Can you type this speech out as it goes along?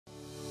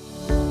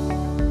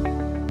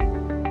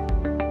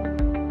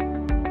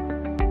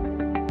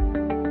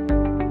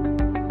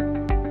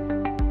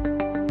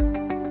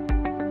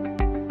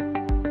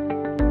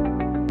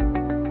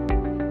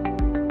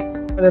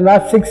The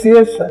last 6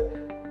 years,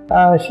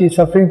 she's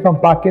suffering from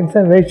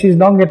Parkinson, where she's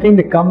now getting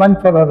the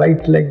command for her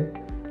right leg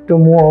to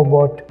move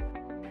about.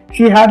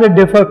 She had a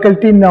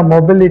difficulty in her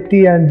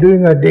mobility and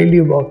doing her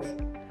daily walks,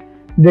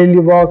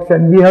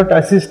 and we have to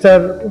assist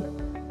her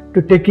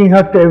to taking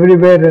her to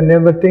everywhere and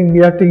everything. We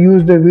have to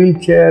use the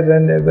wheelchair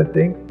and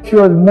everything. She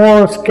was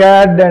more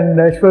scared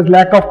and she was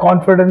lack of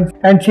confidence,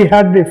 and she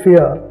had the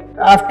fear.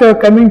 After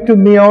coming to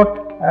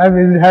MIOT, I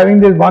was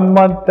having this 1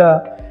 month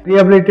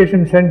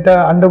rehabilitation center,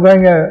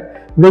 undergoing a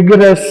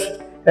vigorous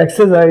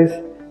exercise.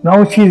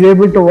 Now she's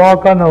able to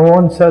walk on her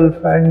own self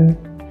and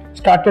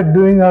started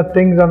doing her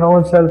things on her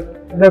own self.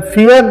 The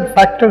fear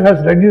factor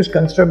has reduced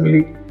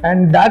considerably,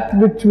 and that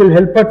which will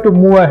help her to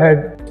move ahead.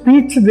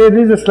 Speech, there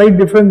is a slight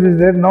difference is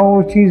there.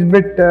 Now she's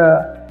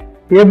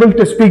able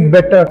to speak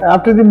better.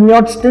 After the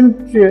MIOT stint,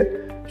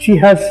 she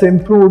has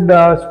improved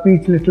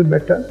speech little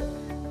better.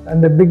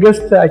 And the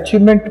biggest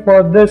achievement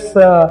for this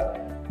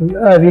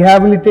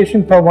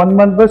rehabilitation for 1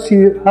 month was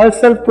she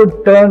herself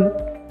could turn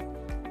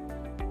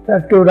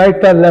to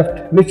right or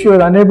left, which she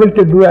was unable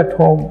to do at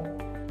home.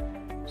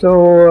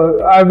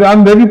 So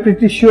I'm very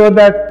pretty sure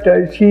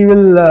that she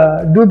will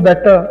do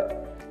better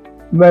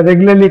by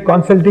regularly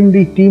consulting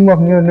the team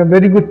of a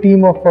very good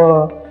team of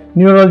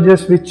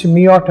neurologists which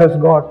MIOT has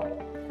got.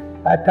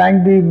 I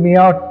thank the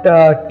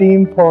MIOT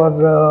team for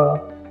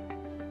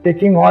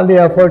taking all the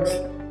efforts.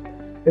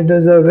 It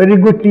is a very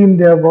good team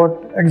they have got,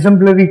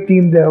 exemplary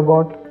team they have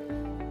got.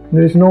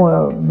 There is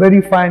no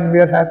very fine. We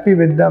are happy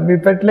with them. We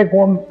felt like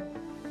home.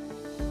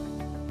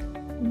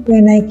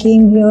 When I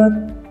came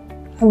here,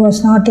 I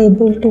was not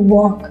able to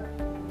walk.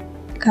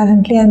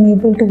 Currently, I am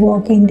able to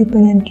walk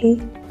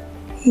independently.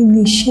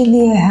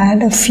 Initially, I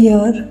had a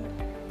fear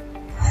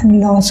and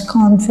lost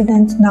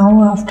confidence.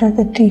 Now, after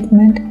the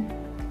treatment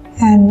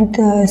and with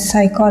the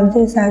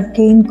psychologist, I have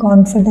gained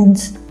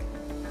confidence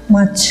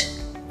much.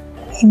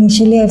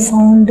 Initially, I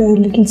found a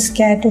little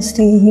scared to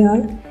stay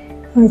here.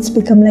 It's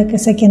become like a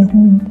second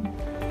home.